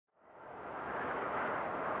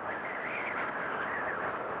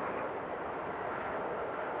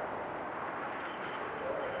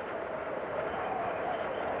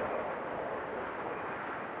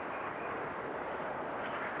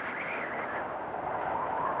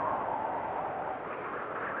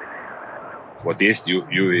Вот есть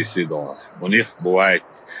UFC, да, у них бывают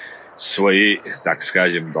свои, так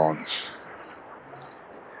скажем, да,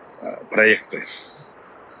 проекты.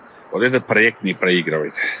 Вот этот проект не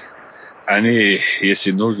проигрывает. Они,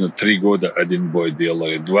 если нужно, 3 года один бой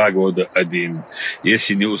делают, 2 года один.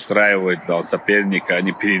 Если не устраивает соперника,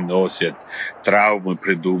 они переносят, травмы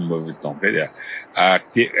придумывают. А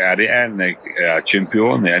реально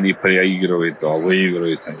чемпионы, они проигрывают,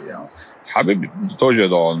 выигрывают. Хабиб тоже,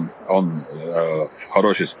 он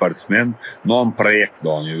хороший спортсмен, но он проект,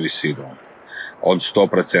 он UFC. Он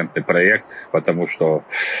 100% проект, потому что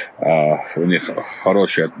у них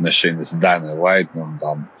хорошие отношения с Даной Уайтом,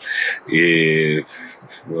 и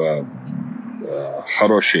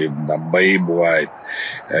хорошие бои бывают.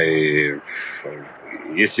 И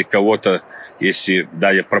если кого-то,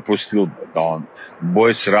 я пропустил, он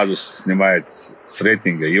бой сразу снимает с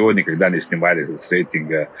рейтинга, его никогда не снимали с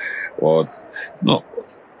рейтинга. Вот. Ну,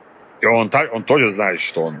 и он тоже знает,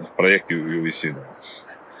 что он проект UFC.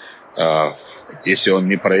 Если он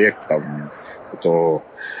не проект, то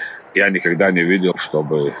я никогда не видел,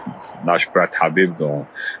 чтобы наш брат Хабиб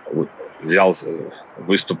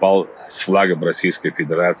выступал с флагом Российской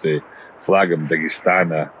Федерации, флагом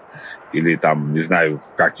Дагестана или не знаю,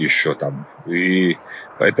 как еще . И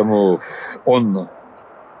поэтому он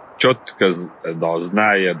четко,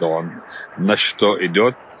 зная, на что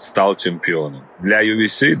идет, стал чемпионом. Для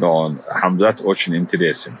UFC, Хамзат очень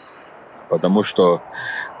интересен, потому что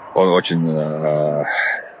он очень,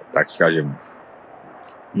 так скажем,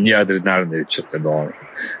 неординарный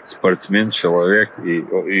спортсмен, человек,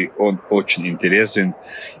 и он очень интересен,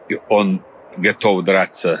 и он готов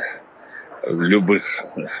драться в любых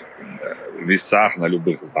весах, на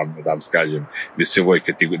любых, скажем,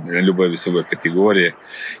 на любой весовой категории,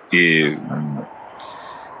 и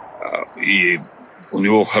у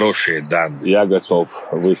него хорошие данные. Я готов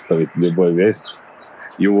выставить любой вес,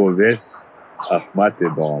 его вес, Ахмат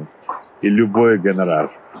и любой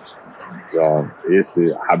гонорар.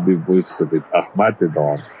 Если Хабиб выступит Ахмат,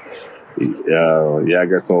 я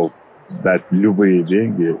готов дать любые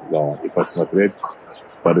деньги и посмотреть,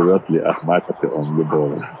 порвет ли Ахмат он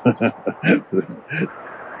любого.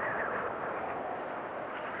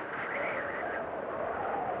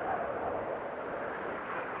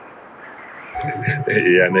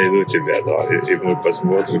 Я найду тебя, и мы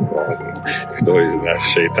посмотрим, кто из нас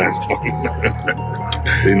шайтан.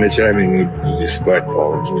 Ты ночами не будешь спать,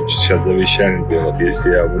 сейчас завещание делать.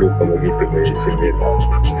 Если я умру, помогите моей семье.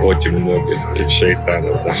 Очень много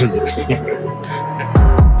шайтанов там.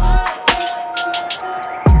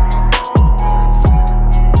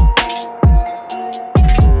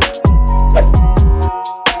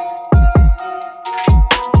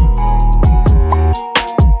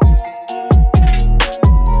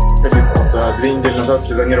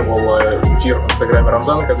 Срезонировал эфир в инстаграме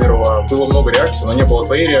Рамзана Кадырова. Было много реакций, но не было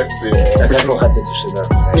твоей реакции. А как вы хотите сюда?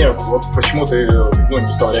 Нет, вот почему ты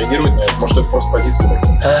не стал реагировать на это? Может, это просто позиция?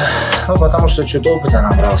 Потому что чуть опыта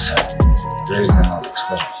набрался жизненного, так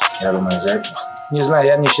скажем. Я думаю, из-за этого. Не знаю,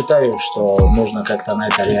 я не считаю, что нужно как-то на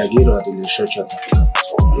это реагировать или еще что-то.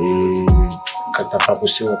 И как-то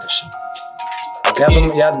пропустил это все.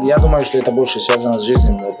 Я думаю, что это больше связано с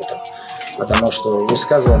жизненным опытом. Потому что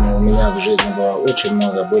высказываний у меня в жизни было очень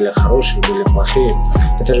много. Были хорошие, были плохие.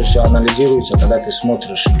 Это же все анализируется, когда ты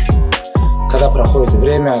смотришь. Когда проходит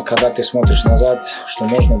время, когда ты смотришь назад, что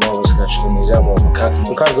можно было высказать, что нельзя было. Как?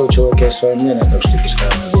 У каждого человека есть свое мнение, так что пускай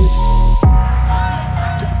оно будет.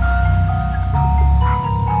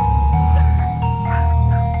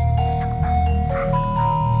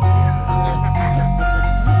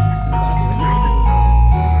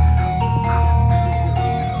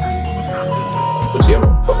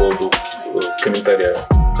 По поводу комментария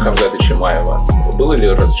Кhamzata Chimaeva. Было ли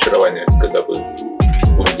разочарование, когда вы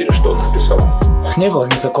увидели, что он написал? Не было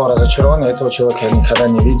никакого разочарования. Этого человека я никогда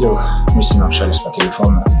не видел. Мы с ним общались по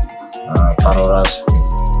телефону пару раз.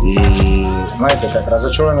 И знаете, как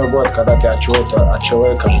разочарование будет, когда ты от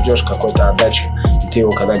человека ждешь какой-то отдачи, и ты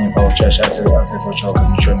его когда не получаешь, от этого человека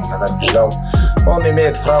ничего никогда не ждал. Он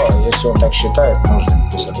имеет право, если он так считает, нужно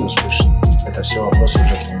писать успешно. Это все вопрос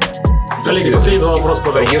уже к нему. Коллеги, последний вопрос,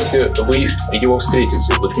 пожалуйста. Если вы его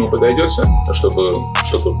встретите, вы к нему подойдете, чтобы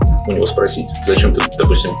у него спросить, зачем ты,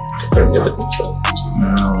 допустим, про меня так написал?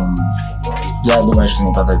 Я думаю, что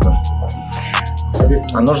не подойду.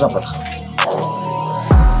 А нужно подходить?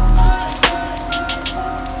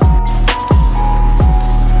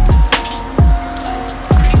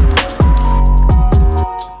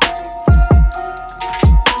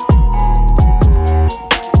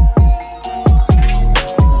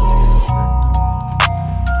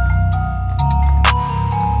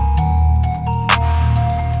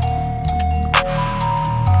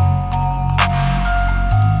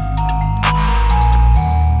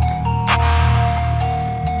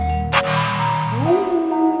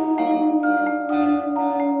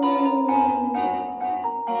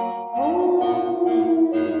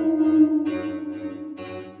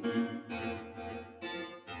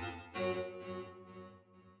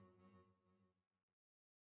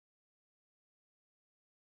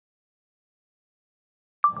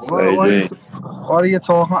 What are you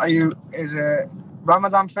talking? Are you? Is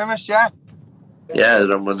Ramadan finished? Yeah. Yeah,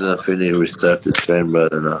 Ramadan finished. We start to train,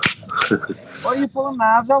 brother. Now. What are you pulling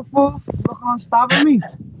knives out for? Looking on stabbing me.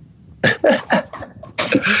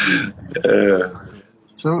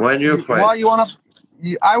 So when you fight? Why you wanna?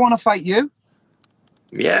 I wanna fight you.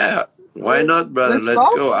 Yeah. Why not, brother? Let's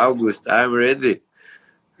go, August. I'm ready.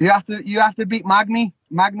 You have to beat Magni.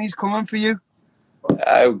 Magni's coming for you.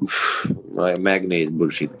 My Magni is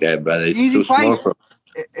bullshit guy, brother. It's Easy too fight. small for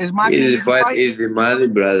Is Magni easy fight, easy money,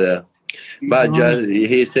 brother. But just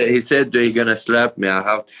he said he's gonna slap me. I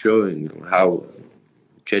have to show him how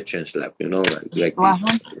Chechen slap, you know, like slap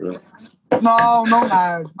this, him? you know? No,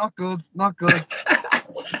 not good.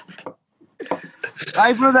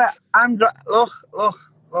 Hey, brother, look.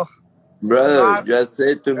 Brother, just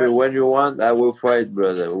say to me when you want, I will fight,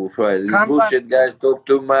 brother. We'll fight. These bullshit guys talk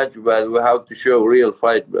too much, but we have to show real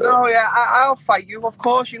fight, brother. No, yeah, I'll fight you, of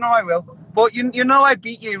course, you know I will. But you know I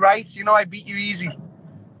beat you, right? You know I beat you easy.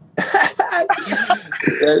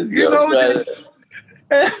 You know this.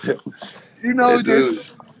 You know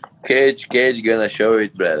this. Cage gonna show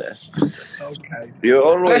it, brother. Okay. You're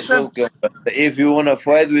always welcome. If you wanna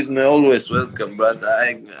fight with me, always welcome, brother.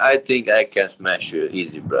 I think I can smash you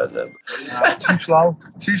easy, brother. Too slow.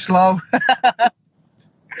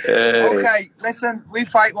 Okay, listen, we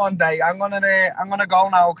fight one day. I'm gonna go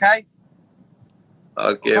now, okay?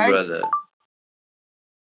 Okay, brother.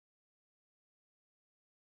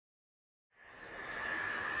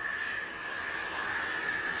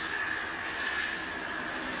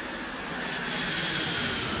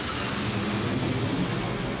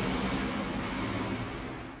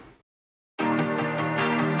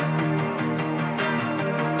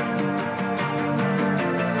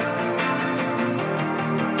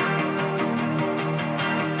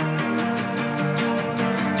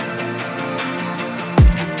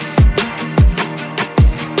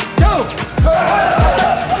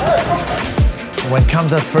 When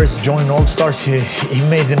Khamzat first joined All Stars, he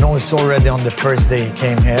made the noise already on the first day he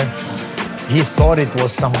came here. He thought it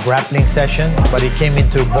was some grappling session, but he came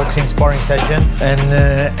into a boxing sparring session and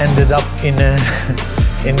ended up in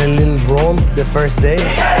a little brawl the first day.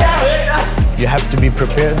 You have to be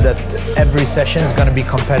prepared that every session is going to be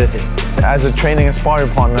competitive. As a training and sparring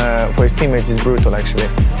partner for his teammates, it's brutal actually.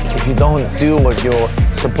 If you don't do what you're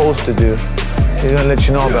supposed to do, he's going to let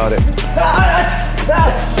you know about it.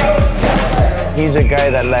 He's a guy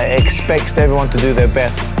that expects everyone to do their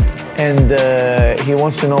best, and he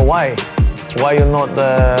wants to know why you're not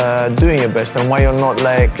doing your best, and why you're not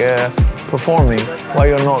performing, why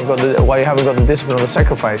you haven't got the discipline or the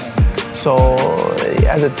sacrifice. So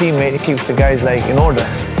as a teammate, it keeps the guys in order.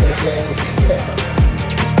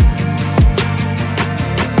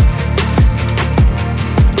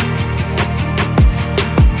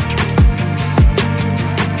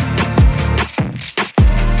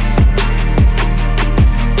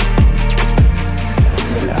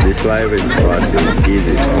 This life is for us is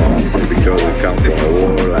easy because we come from a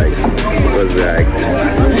war, it was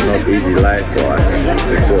not easy life for us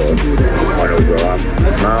before when we grow up.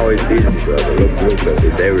 Now it's easy, brother. Look,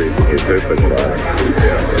 it's everything. It's perfect for us.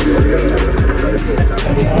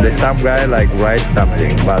 There's some guy write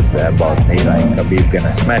something about me, Khabib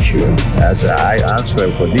gonna smash you. As I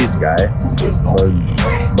answer for this guy,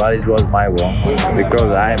 but it was my wrong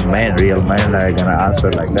because I'm real man. I'm gonna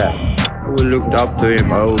answer like that. We looked up to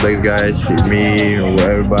him, all the guys, me,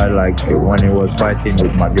 everybody. When he was fighting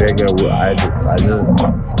with McGregor,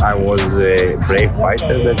 I was a brave fighter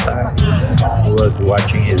at that time. I was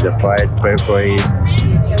watching his fight, pray for him.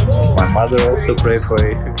 My mother also prayed for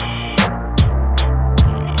him.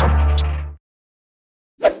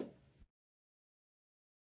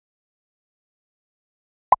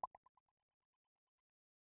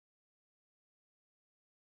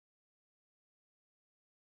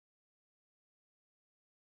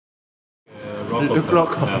 Look,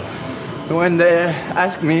 when they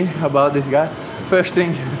asked me about this guy, first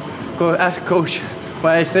thing, ask coach.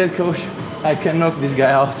 When I said, coach, I can knock this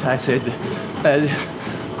guy out, I said,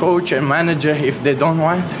 coach and manager, if they don't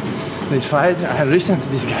want this fight, I listen to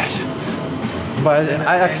these guys. But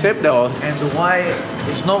I accept that all. And why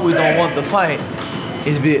it's not we don't want the fight,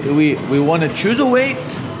 is we want to choose a weight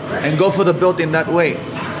and go for the belt in that weight.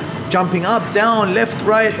 Jumping up, down, left,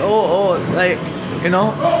 right, don't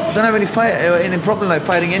have any problem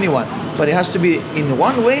fighting anyone, but it has to be in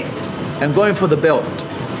one weight and going for the belt.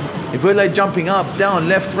 If we're jumping up, down,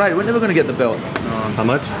 left, right, we're never gonna get the belt. How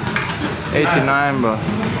much? 89, bro.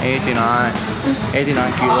 89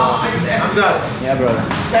 kilo. Yeah, brother.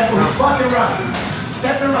 Step and fucking run.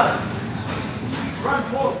 Step and run. Run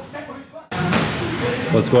forward. Step and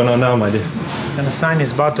What's going on now, my dear? He's gonna sign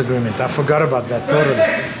his bout agreement. I forgot about that totally.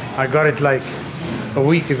 I got it like a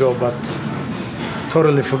week ago, but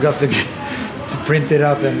totally forgot to print it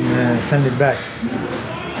out and send it back.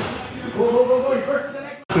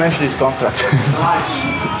 Smash this contract.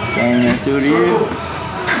 Sign it to you.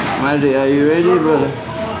 Marty, are you ready, brother?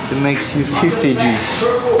 It makes you 50 G.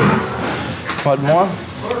 What more?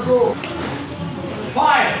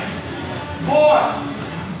 5, 4,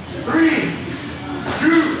 3,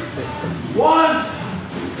 2, 1.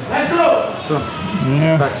 Let's go. So,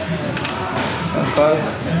 yeah.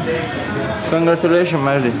 Congratulations,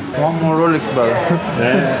 Marty. One more Rolex, brother.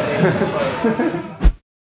 Yeah.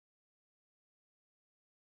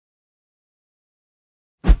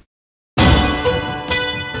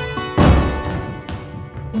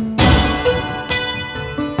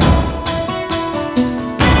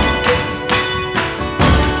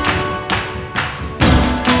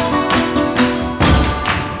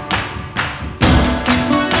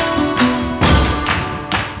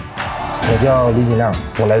我叫李锦亮，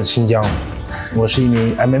我来自新疆，我是一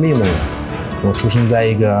名 MMA 运动员，我出生在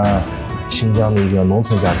一个新疆的一个农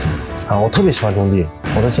村家庭啊，我特别喜欢种地，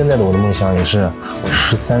我到现在的我的梦想也是我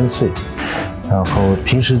13岁，然后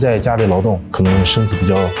平时在家里劳动，可能身体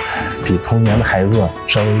比同年的孩子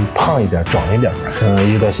稍微胖一点、壮一点，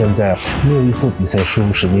一直到现在没有一次比赛输，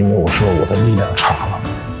是因为我说我的力量差了，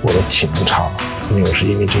我的体能差了，没有是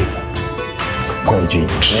因为这个冠军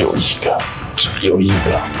只有一个。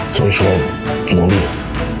所以说努力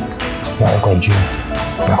拿了冠军，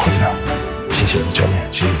拿回家。谢谢我的教练，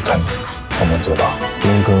谢谢看我们做到，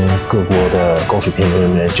能跟各国的高水平的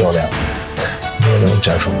人员较量，没有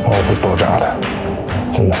战术我会爆炸的，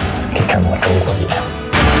真的可以看到中国力量。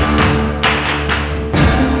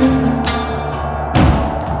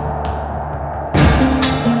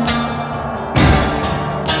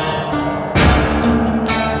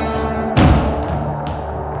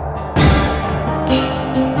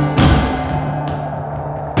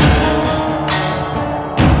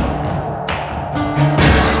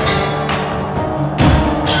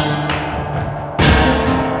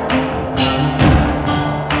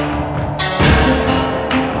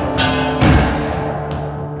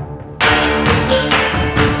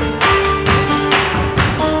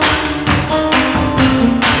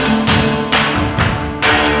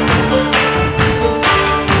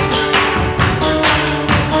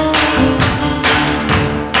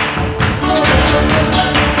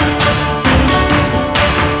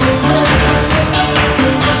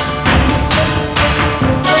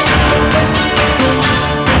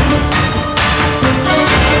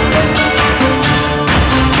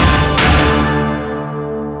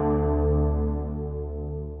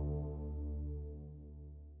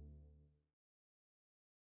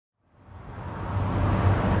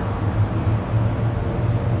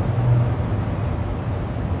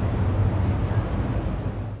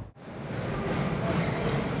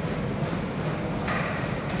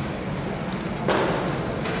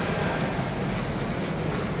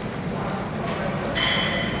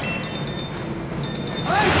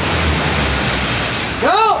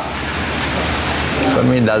For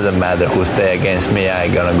me, it doesn't matter who stay against me. I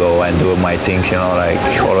gonna go and do my things, you know, like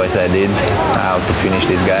always I did. I have to finish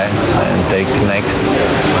this guy and take the next.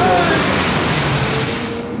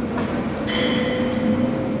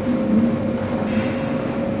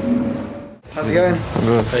 How's it going?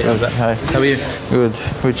 Good. Hey, Hi. how are you? Good.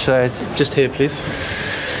 Which side? Just here, please.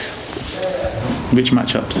 Which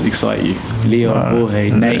matchups excite you? Leo, Jorge,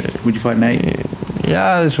 Nate? Would you fight Nate?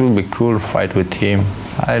 Yeah, this will be cool fight with him.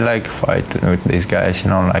 I like fight with these guys, you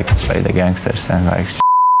know, like play the gangsters and like.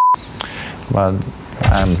 But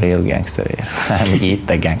I'm real gangster here. I eat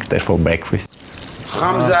the gangster for breakfast.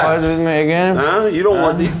 Khamzat. Fight with me again? Huh? You don't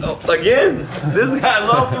want the again? This guy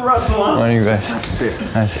loves to wrestle. Huh? What are you guys? Nice to see you.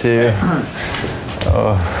 I see you.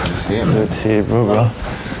 Oh, Good to see you. Good to see you, bro.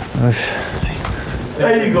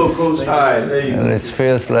 There you go, coach. All right, there you go. It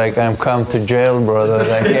feels like I'm come to jail, brother.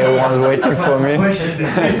 Like everyone's waiting for me.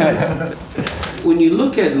 When you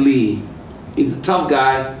look at Lee, he's a tough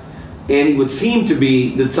guy, and he would seem to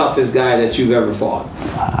be the toughest guy that you've ever fought.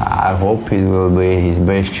 I hope he will be his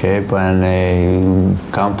best shape and he will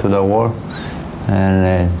come to the war.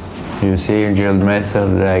 And you see, Gerald Messer,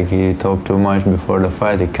 like he talked too much before the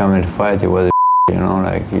fight. He come in the fight, he was a you know,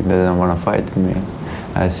 like he doesn't want to fight me.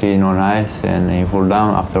 I see him on ice and he fall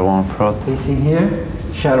down after one shot. Facing here,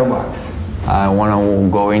 shadow box. I want to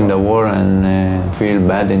go in the war and feel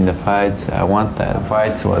bad in the fights. I want that.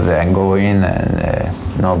 Fights was go in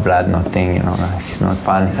and no blood, nothing, you know, like, it's not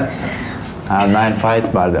funny. I have 9 fights,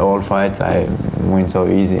 but all fights I win so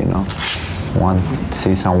easy, you know. Want to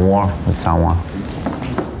see some war with someone.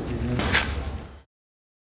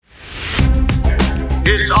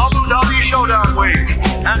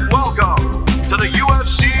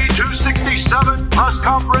 press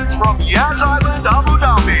conference from Yas Island, Abu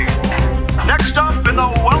Dhabi. Next up in the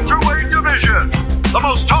welterweight division, the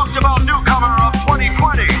most talked about newcomer of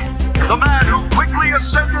 2020, the man who quickly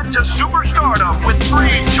ascended to superstardom with 3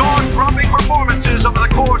 jaw-dropping performances over the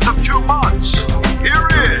course of 2 months. Here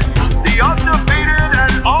is the undefeated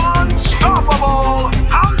and unstoppable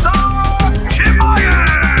Khamzat Chimaev!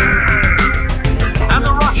 And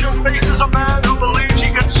the Russian faces a man who believes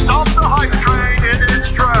he can stop the hype train in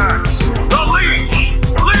its tracks. The Leech,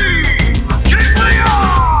 Lee Chimaev!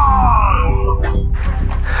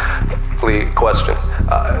 Lee, question.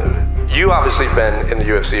 You obviously been in the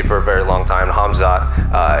UFC for a very long time.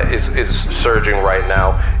 Khamzat is surging right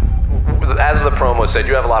now. As the promo said,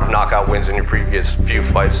 you have a lot of knockout wins in your previous few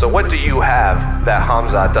fights. So what do you have that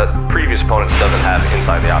Khamzat, previous opponents, doesn't have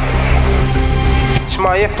inside the octagon?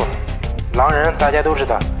 Chimaev, 狼人大家都知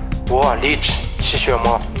道，我 Leech 吸血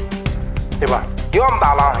魔，对吧？要么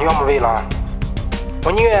打狼，要么喂狼。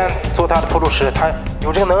我宁愿做他的铺路石，他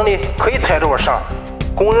有这个能力，可以踩着我上，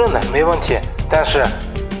公认的没问题。但是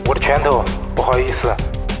我的拳头不好意思，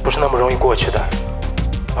不是那么容易过去的。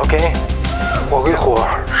OK， 火归火，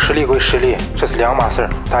实力归实力，这是2码事儿，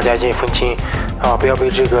大家一定分清啊，不要被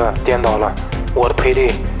这个颠倒了。我的赔率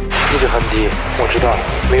一直很低，我知道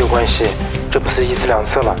没有关系，这不是1次2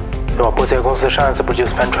次了，是吧？博彩公司上一次不就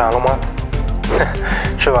是翻船了吗？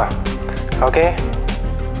是吧 ？OK，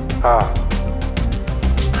 啊。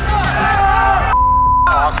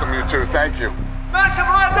Awesome, you two. Thank you. Smash him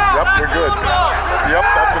right now! Yep, you're good. Yep,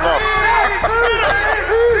 that's enough.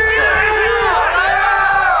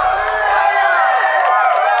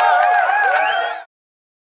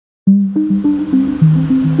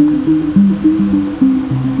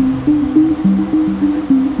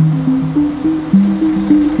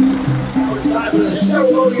 It's time for the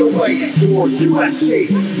ceremonial weigh-in for UFC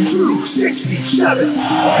 267.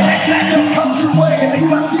 Next matchup comes your way in the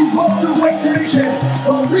UFC welterweight division.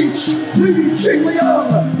 The Leech, Lee Chimaev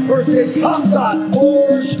versus Khamzat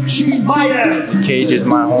Borz Chimaev. Cage is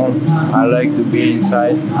my home. I like to be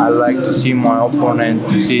inside. I like to see my opponent,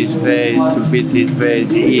 to see his face, to beat his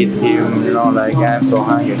face, eat him, you know, like I'm so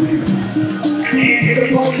hungry. And his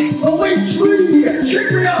opponent, the Leech, Lee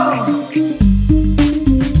Chimaev.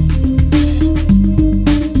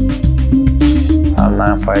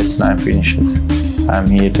 9 fights, 9 finishes. I'm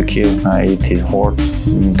here to kill. I eat his heart,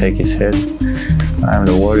 take his head. I'm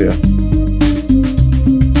the warrior.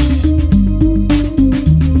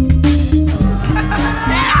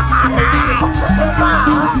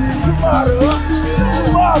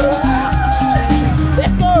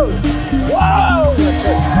 Let's go! Whoa!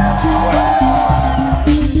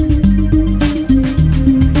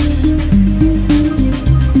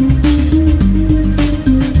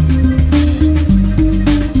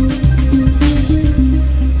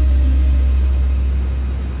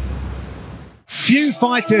 Few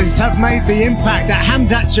fighters have made the impact that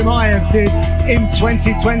Khamzat Chimaev did in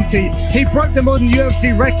 2020. He broke the modern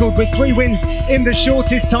UFC record with 3 wins in the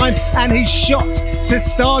shortest time, and he's shot to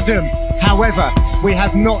stardom. However, we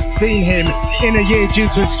have not seen him in a year due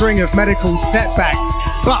to a string of medical setbacks.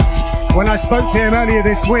 But when I spoke to him earlier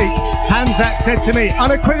this week, Khamzat said to me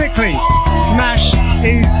unequivocally, Smash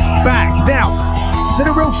is back. Now, there's been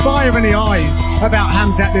a real fire in the eyes about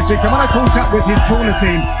Khamzat this week, and when I caught up with his corner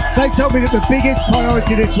team, they told me that the biggest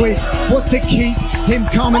priority this week was to keep him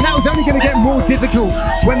calm, and that was only going to get more difficult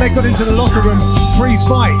when they got into the locker room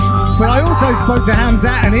pre-fight. But I also spoke to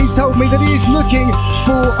Khamzat, and he told me that he is looking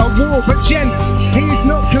for a war. But gents, he is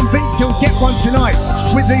not convinced he'll get one tonight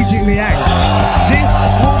with Lee Chimaev. This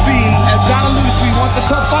will be, as Don alluded to, he wants a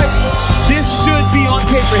tough fight. This should be on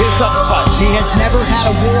paper his toughest fight. He has never had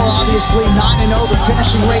a war, obviously. 9-0, the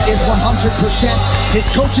finishing rate is 100%. His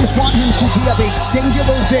coaches want him to be of a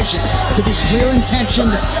singular vision, to be clear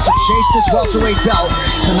intentioned, to chase this welterweight belt.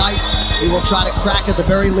 Tonight, he will try to crack at the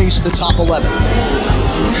very least the top 11.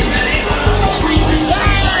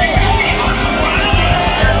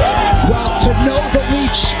 Well, to know the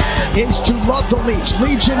Leech is to love the Leech.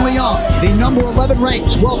 Lee Chimaev, the number 11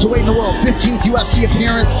 ranked welterweight in the world, 15th UFC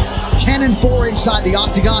appearance, 10-4 inside the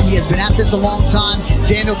octagon. He has been at this a long time.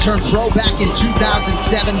 Daniel turned pro back in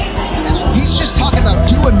 2007. He's just talking about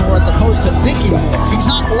doing more as opposed to thinking more. He's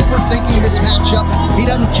not overthinking this matchup. He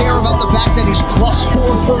doesn't care about the fact that he's plus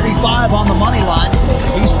 435 on the money line.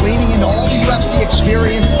 He's leaning into all the UFC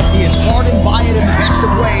experience. He is hardened by it in the best of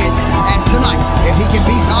ways. And tonight, if he can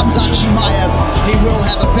beat Khamzat Chimaev, he will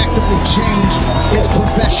have effectively changed his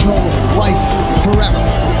professional life forever.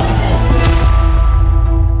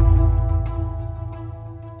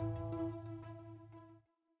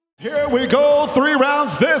 Here we go, 3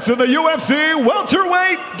 rounds this in the UFC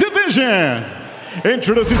welterweight division.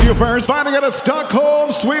 Introducing to you first, fighting out of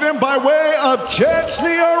Stockholm, Sweden by way of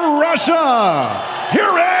Chechnya, Russia. Here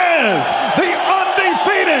is the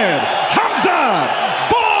undefeated Khamzat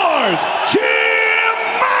Borz Chimaev.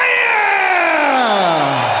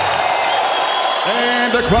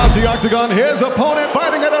 And across the octagon, his opponent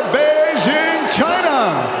fighting out of Beijing,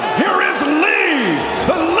 China. Here is Lee,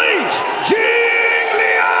 the Leech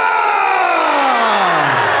Jinglia.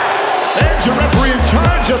 And your referee in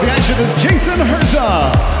charge of the action is Jason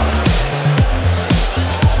Herzog.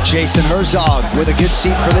 Jason Herzog with a good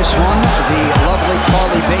seat for this one. The lovely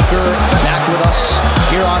Carly Baker back with us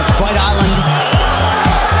here on Fight Island.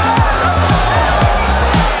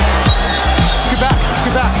 Let's get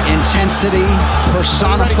back. Intensity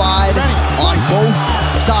personified on both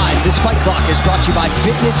sides. This fight clock is brought to you by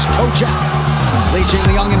Fitness Kojak. Lee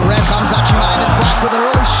Jinglia in red, Khamzat Chimaev in black with an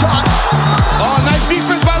early shot. Oh, nice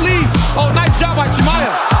defense by Lee. Oh, nice job by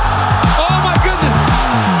Chimaev. Oh my goodness.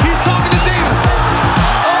 He's talking to Damon.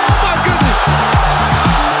 Oh my goodness.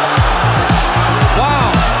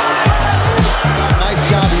 Wow. Nice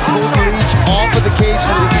job. He pulled Leech off of the cage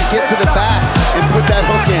so that he could get to the back and put that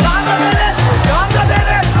hook in.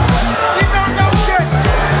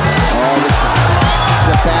 Oh, this is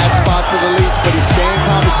a bad spot for the Leech, but he's staying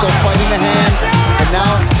calm. He's still fighting the hands. But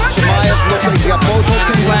now Chimaev looks like he's got both hooks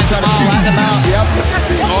in. He's trying to flatten him out. Yep.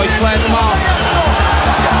 Oh, he's flattened him out.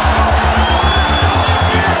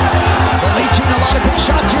 The Leech eating a lot of big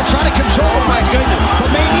shots here, trying to control. Oh my goodness. But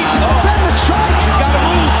may need to defend the strikes. He's got to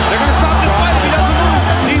move. They're going to stop this fight if he doesn't move.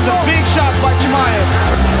 These are big shots by Chimaev.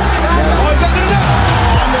 Oh, he's got to do that.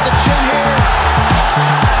 Under the chin here.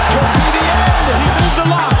 Could be the end. He moved a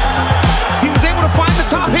lot. He was able to find the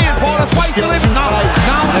top hand, Paul. That's why he's still living. Now it's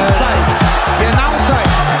tight. Yeah, now it's tight.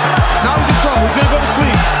 Now he's in trouble. He's going to go to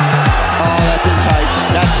sleep. Oh, that's in tight.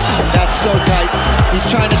 That's so tight. He's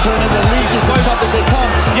trying to turn into Leech as tough as they come.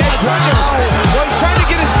 Yeah, wow. Well, he's trying to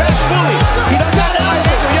get his back fully. He doesn't got the right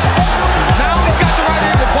angle yet. Now he's got the right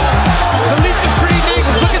angle, Paul. The Leech is creating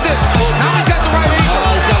angles. Look at this. Now he's got the right angle.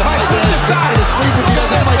 Oh, he's got to fight this. He's trying to sleep if he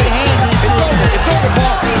doesn't fight the hands. It's over. It's over,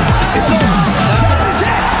 Paul. It's over. That is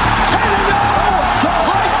it. 10-0. The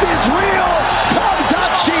hype is real.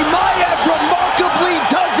 Khamzat Chimaev remarkably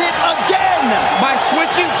does it again. By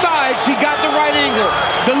switching sides, he got the right angle.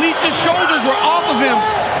 The Leech's shoulders were off of him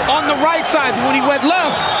on the right side. But when he went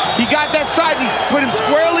left, he got that side. He put him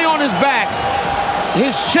squarely on his back,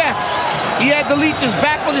 his chest. He had the Leech's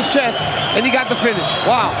back on his chest, and he got the finish.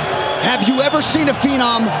 Wow. Have you ever seen a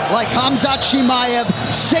phenom like Khamzat Chimaev?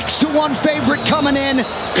 6-1 favorite coming in.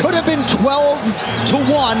 Could have been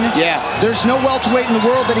 12-1. Yeah. There's no welterweight in the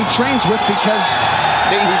world that he trains with because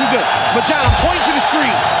he's too good. But John, I'm pointing to the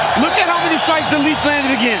screen. Look at how many strikes the Leech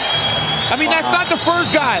landed again. I mean, that's not the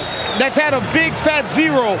first guy that's had a big fat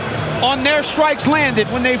zero on their strikes landed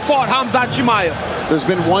when they fought Khamzat Chimaev. There's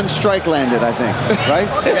been one strike landed, I think, right?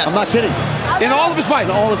 Yes. I'm not kidding. In all of his fights.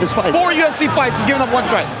 In all of his fights. 4 UFC fights, he's given up one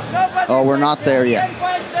strike. Oh, we're not there yet.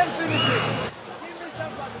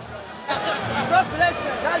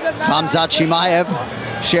 Khamzat Chimaev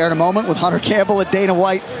sharing a moment with Hunter Campbell and Dana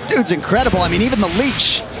White. Dude's incredible. I mean, even the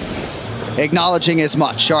Leech acknowledging as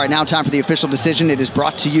much. All right, now time for the official decision. It is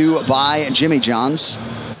brought to you by Jimmy John's.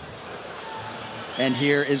 And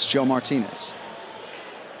here is Joe Martinez.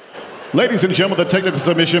 Ladies and gentlemen, the technical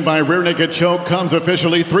submission by rear naked choke comes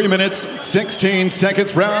officially 3 minutes, 16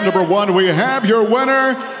 seconds. Round number one, we have your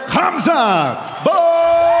winner, Khamzat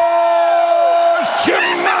Borz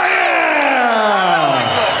Chimaev.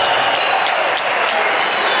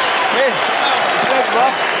 Hey, good,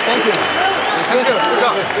 bro. Thank you. It's good.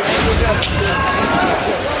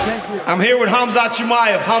 I'm here with Khamzat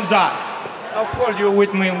Chimaev. Khamzat. Of course you're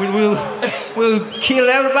with me. We'll kill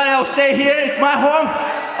everybody. I'll stay here. It's my home.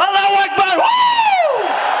 Allahu Akbar! Woo!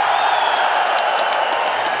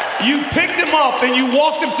 You picked him up and you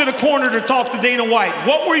walked him to the corner to talk to Dana White.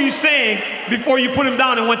 What were you saying before you put him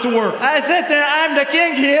down and went to work? I said that I'm the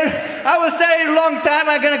king here. I was saying a long time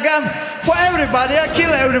I'm gonna come for everybody. I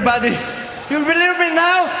kill everybody. You believe me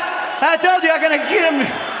now? I told you I'm gonna kill him.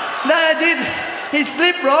 That I did. He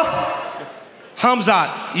sleep, bro.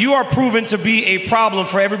 Khamzat, you are proven to be a problem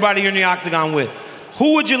for everybody you're in the octagon with.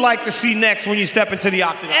 Who would you like to see next when you step into the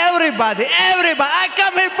octagon? Everybody. I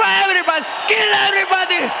come here for everybody. Kill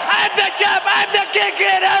everybody. I'm the champ. I'm the king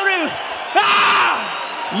here.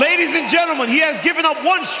 Ladies and gentlemen, he has given up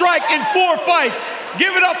one strike in 4 fights.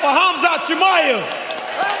 Give it up for Khamzat Chimaev.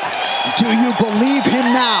 Do you believe him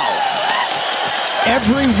now?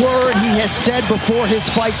 every word he has said before his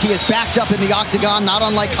fights, he has backed up in the octagon, not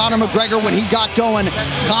unlike Conor McGregor when he got going.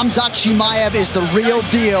 Khamzat Chimaev is the real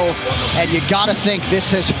deal, and you gotta think this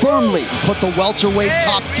has firmly put the welterweight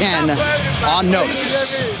top 10 on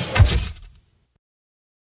notice.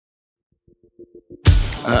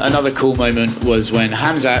 Another cool moment was when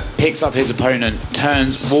Khamzat picks up his opponent,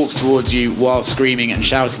 turns, walks towards you while screaming and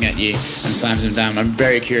shouting at you and slams him down. I'm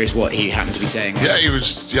very curious what he happened to be saying. Yeah, he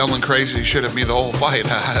was yelling crazy. He should have me the whole fight.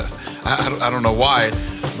 I don't know why,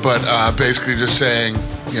 but basically just saying,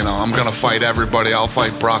 you know, I'm going to fight everybody. I'll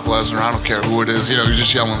fight Brock Lesnar. I don't care who it is. You know, he's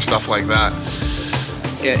just yelling stuff like that.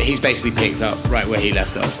 Yeah, he's basically picked up right where he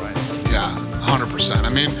left off, right? Yeah, 100%.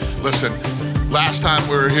 I mean, listen, last time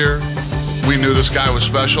we were here, we knew this guy was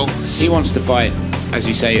special. He wants to fight, as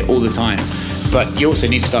you say, all the time, but you also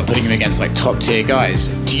need to start putting him against like top tier guys.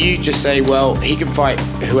 Do you just say, well, he can fight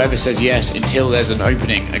whoever says yes until there's an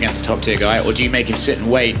opening against a top tier guy, or do you make him sit and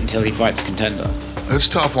wait until he fights a contender? It's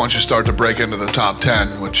tough once you start to break into the top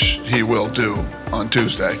 10, which he will do on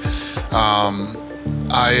Tuesday.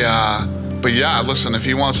 But yeah, listen, if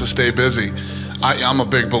he wants to stay busy, I'm a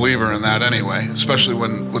big believer in that anyway, especially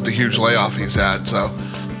with the huge layoff he's had. So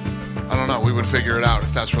I don't know, we would figure it out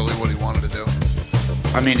if that's really what he wanted to do.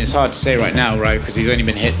 I mean, it's hard to say right now, right? Because he's only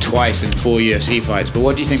been hit twice in 4 UFC fights. But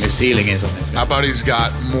what do you think the ceiling is on this guy? How about he's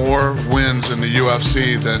got more wins in the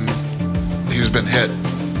UFC than he's been hit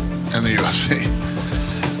in the UFC?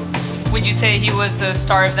 Would you say he was the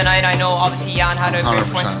star of the night? I know obviously Jan had a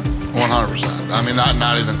great point. 100%. I mean,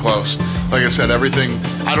 not even close. Like I said, everything,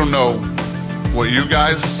 I don't know what you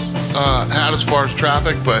guys had as far as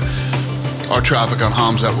traffic, but our traffic on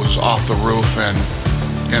Khamzat was off the roof and,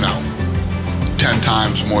 you know, 10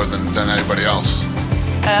 times more than anybody else.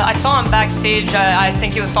 I saw him backstage. I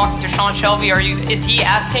think he was talking to Sean Shelby. Is he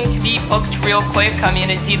asking to be booked real quick? I mean,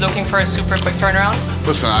 is he looking for a super quick turnaround?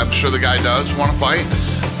 Listen, I'm sure the guy does want to fight.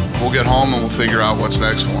 We'll get home and we'll figure out what's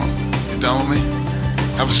next for him. You done with me?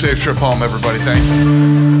 Have a safe trip home, everybody. Thank you.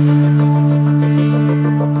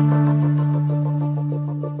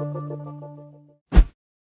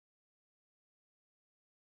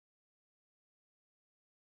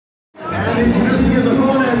 And introducing his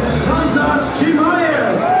opponent, Khamzat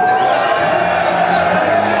Chimaev.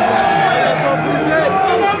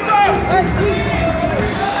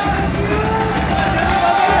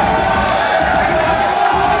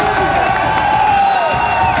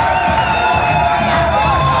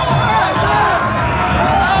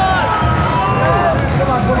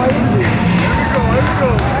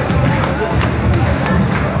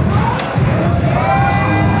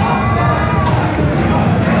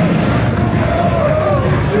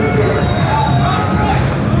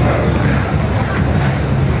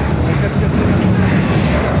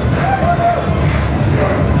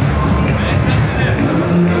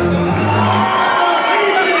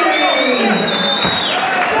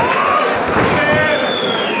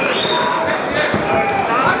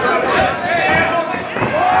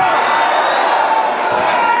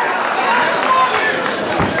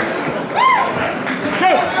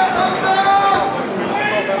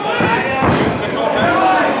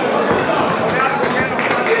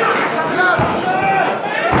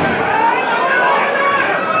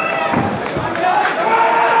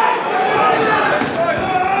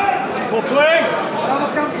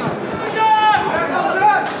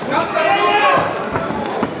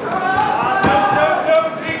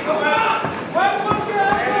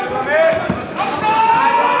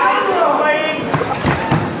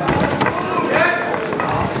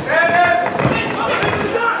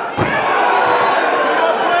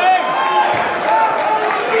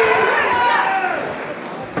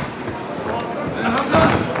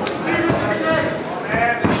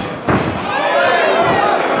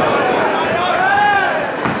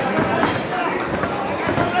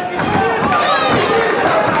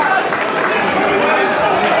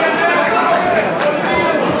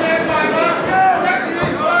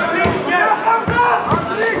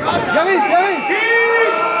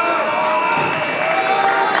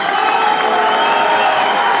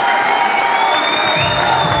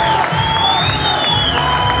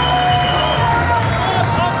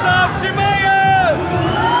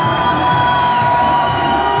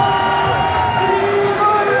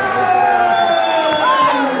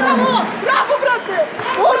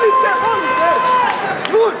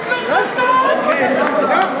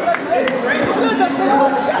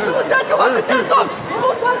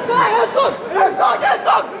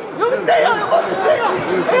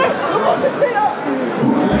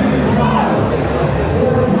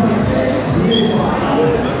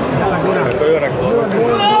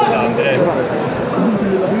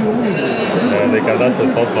 because that's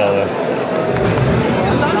his football.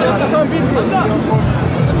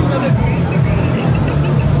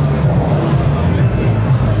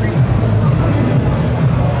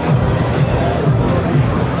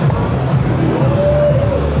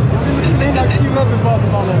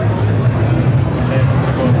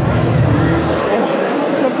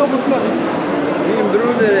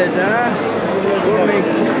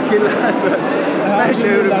 Smash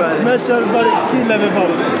everybody. Smash everybody, kill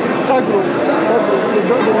everybody.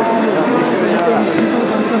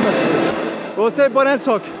 Och säg bara en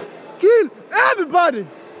sak. Kill everybody!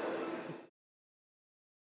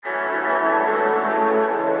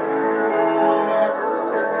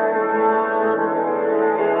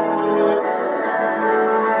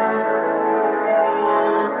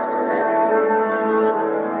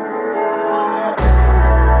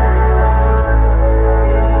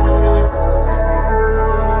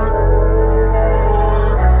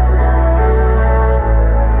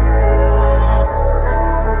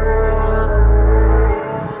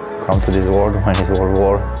 To this world when it's World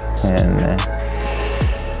War, and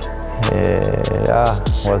yeah,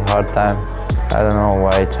 it was a hard time. I don't know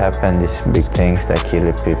why it happened, these big things that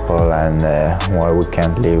kill people, and why we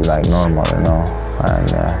can't live like normal, you know.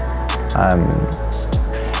 And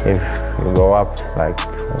if you grow up like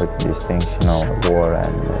with these things, you know, war,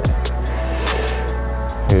 and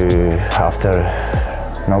after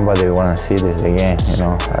nobody want to see this again, you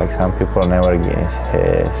know. Like some people never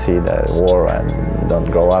see the war and don't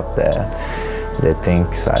grow up there. They think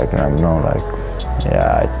like, I know, like,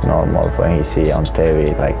 yeah, it's normal when you see on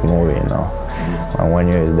TV, like movie, you know. And when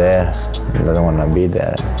you're there, you don't want to be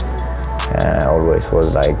there. And I always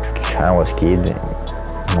was like, I was kid,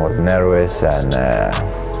 was nervous, and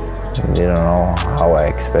didn't know how I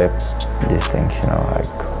expect these things, you know,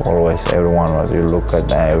 like always everyone was, you look at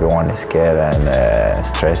them, everyone is scared and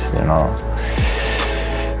stressed, you know.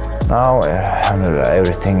 Now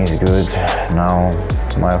everything is good. Now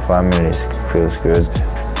my family feels good,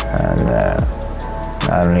 and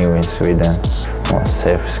I live in Sweden, most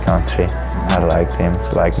safest country. I like him,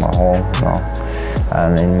 it's like my home, you know.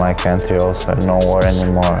 And in my country also no war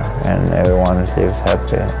anymore, and everyone lives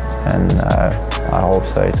happy, and I hope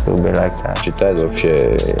so it will be like that. Читать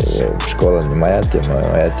вообще школа не моя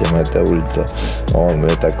тема это улица. Он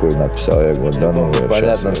мне такую написал, я говорю, да ну, в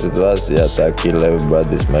понятной ситуации я так kill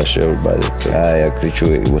everybody, smash everybody. А я кричу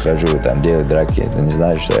и выхожу, там делаю драки. Это не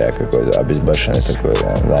значит, что я какой-то обезбашенный такой,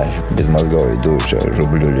 знаешь, без мозгов иду, что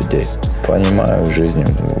рублю людей. Понимаю в жизни,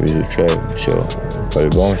 изучаю все.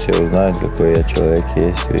 По-любому все узнают, какой я человек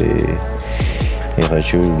есть, и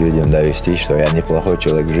хочу людям довести, что я неплохой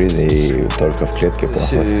человек в жизни и только в клетке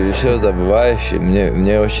плохой. Все забываешь.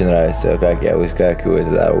 Мне очень нравится, как я выскакиваю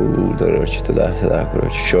короче, туда-сюда,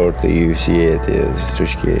 короче, шорты, UFC, эти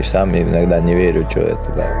штучки. Сам иногда не верю, что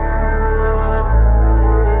это так.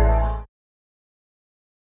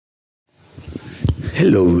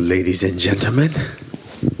 Hello, ladies and gentlemen.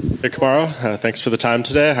 Hey, Kamaru. Thanks for the time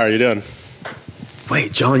today. How are you doing?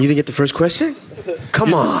 Wait, John, you didn't get the first question?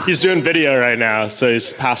 Come on. He's doing video right now, so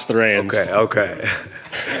he's passed the reins. Okay.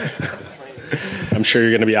 I'm sure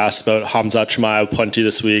you're going to be asked about Khamzat Chimaev plenty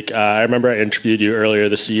this week. I remember I interviewed you earlier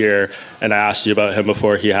this year, and I asked you about him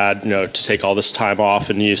before he had, to take all this time off,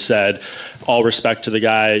 and you said, all respect to the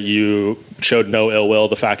guy, you showed no ill will.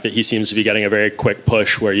 The fact that he seems to be getting a very quick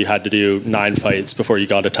push where you had to do 9 fights before you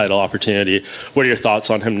got a title opportunity. What are your thoughts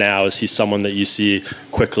on him now? Is he someone that you see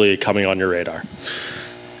quickly coming on your radar?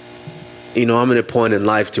 I'm at a point in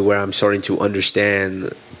life to where I'm starting to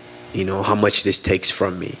understand, how much this takes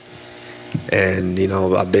from me. And,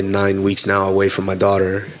 I've been 9 weeks now away from my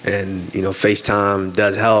daughter, and, FaceTime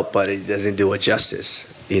does help, but it doesn't do it justice,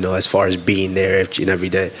 as far as being there each and every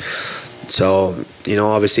day. So,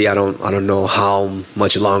 obviously I don't know how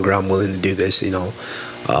much longer I'm willing to do this, they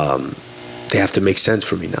have to make sense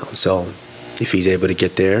for me now. So if he's able to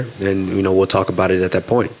get there, then, we'll talk about it at that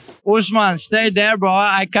point. Usman, stay there, bro.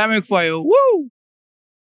 I'm coming for you. Woo!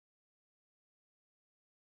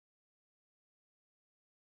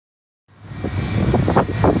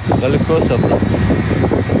 Далеко собрался.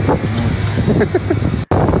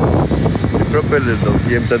 Propeller dog,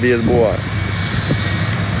 jämta DS boa.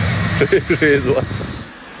 Redoаться.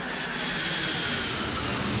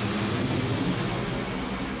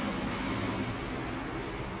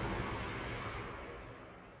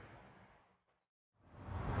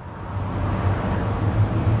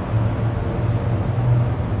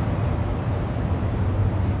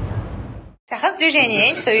 Сейчас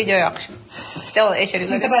движение, все идет. Сделал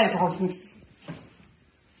очередной. Давай, пожалуйста.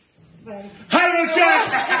 Hi,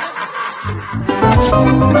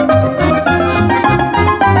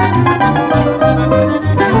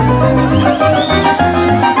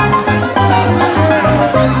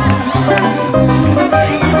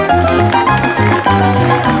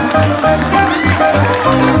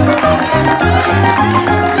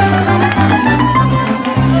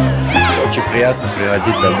 приятно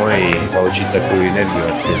приводить домой и получить такую энергию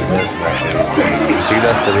от президента нашей республики.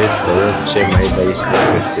 Всегда совет дает всем мои бои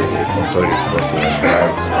смотрят и повторить спорт и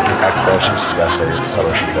нравится. Как старший всегда совет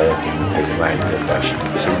хороший дает и мы принимаем передачи.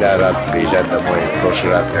 Всегда рад приезжать домой. В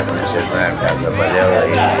прошлый раз, как мы все знаем, я заболел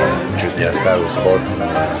и чуть не оставил спорт.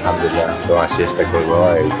 Алхамдулилlah, у нас есть такой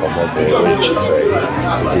глава и помог ей вылечиться и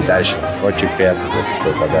идти дальше. Очень приятно был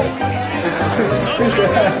такой подарок.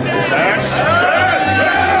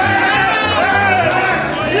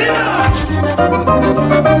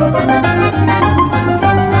 Thank you.